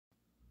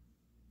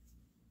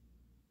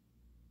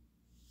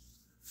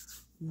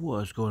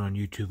What's going on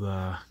YouTube?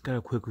 Got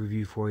a quick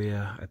review for you.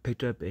 I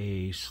picked up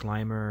a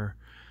Slimer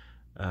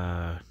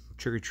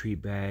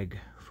trick-or-treat bag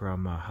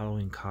from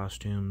Halloween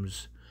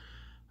Costumes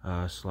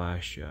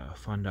slash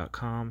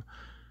fun.com.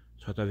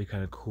 So I thought it'd be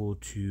kind of cool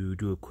to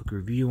do a quick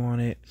review on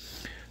it.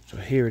 So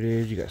here it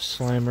is. You got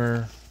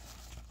Slimer.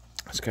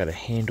 It's got a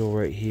handle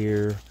right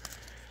here.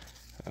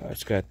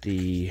 It's got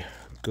the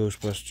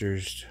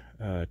Ghostbusters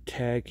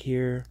tag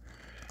here.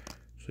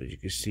 So as you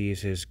can see, it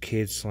says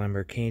Kids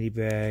Slimer Candy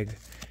Bag.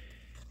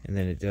 And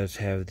then it does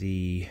have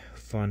the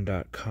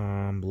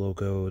fun.com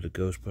logo, the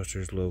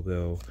Ghostbusters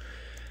logo.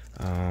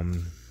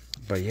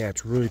 But yeah,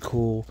 it's really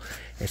cool.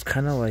 It's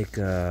kind of like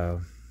a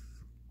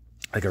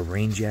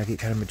rain jacket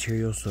kind of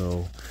material.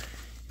 So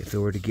if it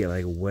were to get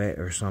like wet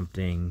or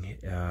something,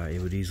 it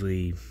would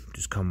easily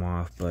just come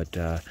off. But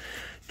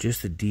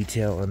just the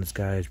detail on this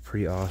guy is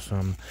pretty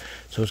awesome.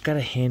 So it's got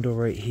a handle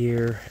right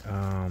here.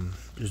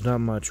 There's not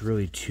much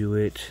really to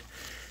it.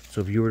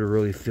 So if you were to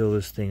really fill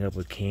this thing up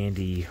with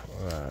candy,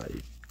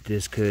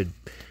 this could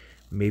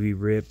maybe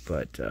rip,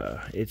 but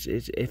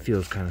it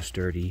feels kind of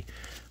sturdy.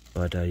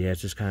 But yeah, it's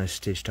just kind of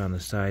stitched on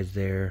the sides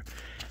there.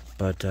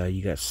 But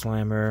you got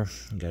Slimer,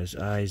 you got his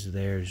eyes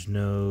there, his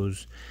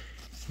nose,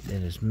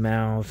 and his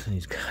mouth, and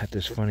he's got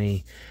this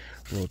funny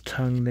little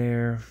tongue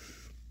there.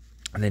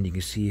 And then you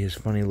can see his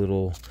funny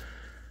little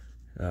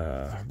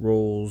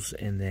rolls,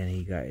 and then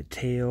he got a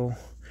tail.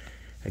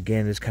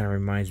 Again, this kind of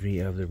reminds me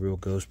of the real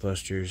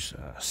Ghostbusters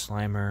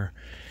Slimer.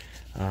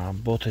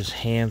 Both his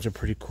hands are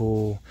pretty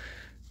cool.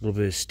 A little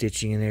bit of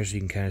stitching in there so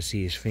you can kind of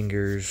see his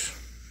fingers.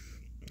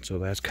 So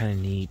that's kind of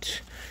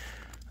neat.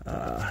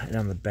 And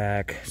on the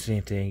back,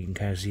 same thing. You can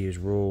kind of see his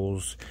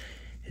rolls,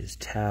 his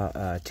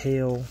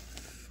tail,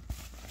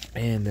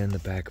 and then the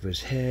back of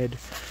his head.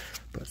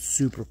 But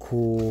super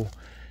cool.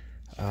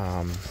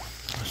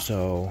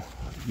 So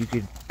you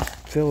could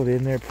fill it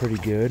in there pretty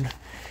good.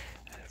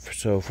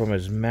 So from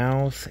his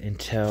mouth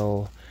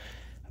until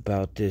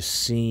about this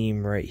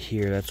seam right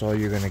here, that's all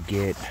you're gonna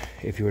get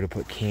if you were to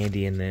put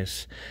candy in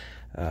this.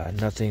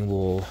 Nothing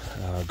will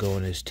go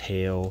in his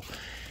tail.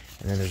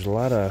 And then there's a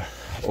lot of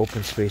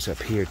open space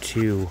up here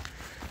too,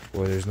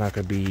 where there's not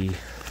gonna be,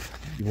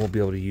 you won't be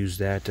able to use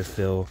that to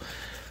fill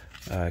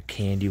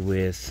candy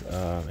with.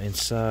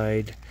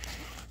 Inside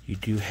you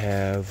do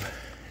have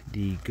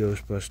the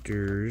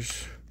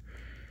Ghostbusters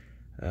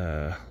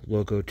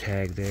logo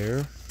tag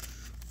there.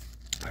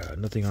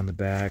 Nothing on the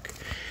back.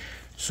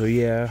 So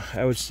yeah,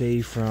 I would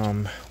say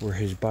from where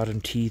his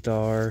bottom teeth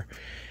are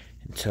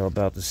until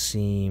about the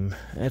seam,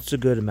 that's a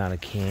good amount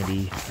of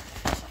candy. You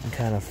can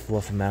kind of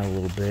fluff them out a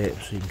little bit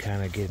so you can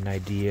kind of get an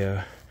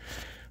idea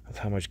of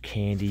how much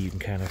candy you can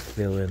kind of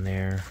fill in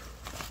there.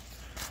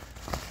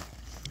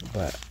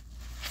 But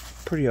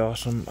pretty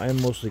awesome. I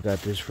mostly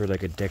got this for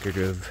like a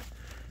decorative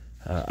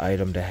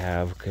item to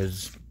have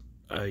because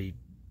I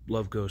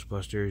love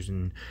Ghostbusters,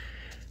 and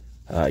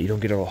you don't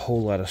get a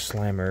whole lot of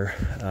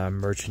Slimer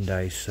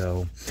merchandise.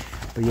 So,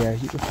 but yeah,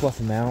 you can fluff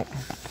them out.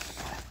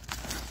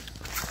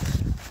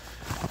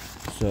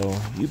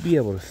 So you'd be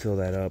able to fill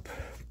that up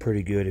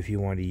pretty good if you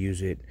wanted to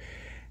use it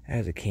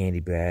as a candy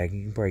bag.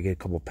 You can probably get a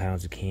couple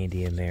pounds of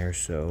candy in there.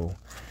 So,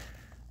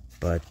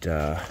 but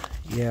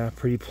yeah,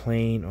 pretty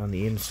plain on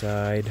the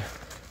inside,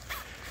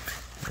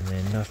 and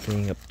then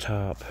nothing up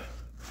top.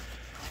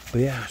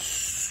 But yeah,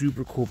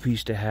 super cool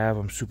piece to have.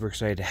 I'm super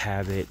excited to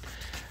have it.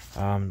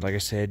 Like I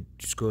said,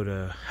 just go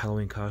to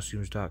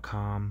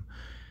HalloweenCostumes.com,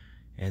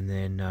 and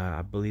then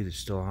I believe it's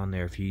still on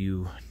there if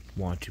you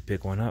want to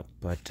pick one up.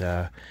 But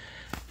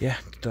yeah,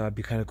 thought it'd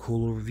be kind of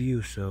cool little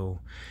review. So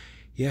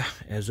yeah,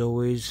 as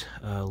always,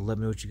 let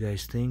me know what you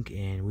guys think,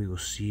 and we will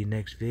see you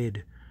next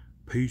vid.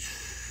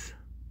 Peace.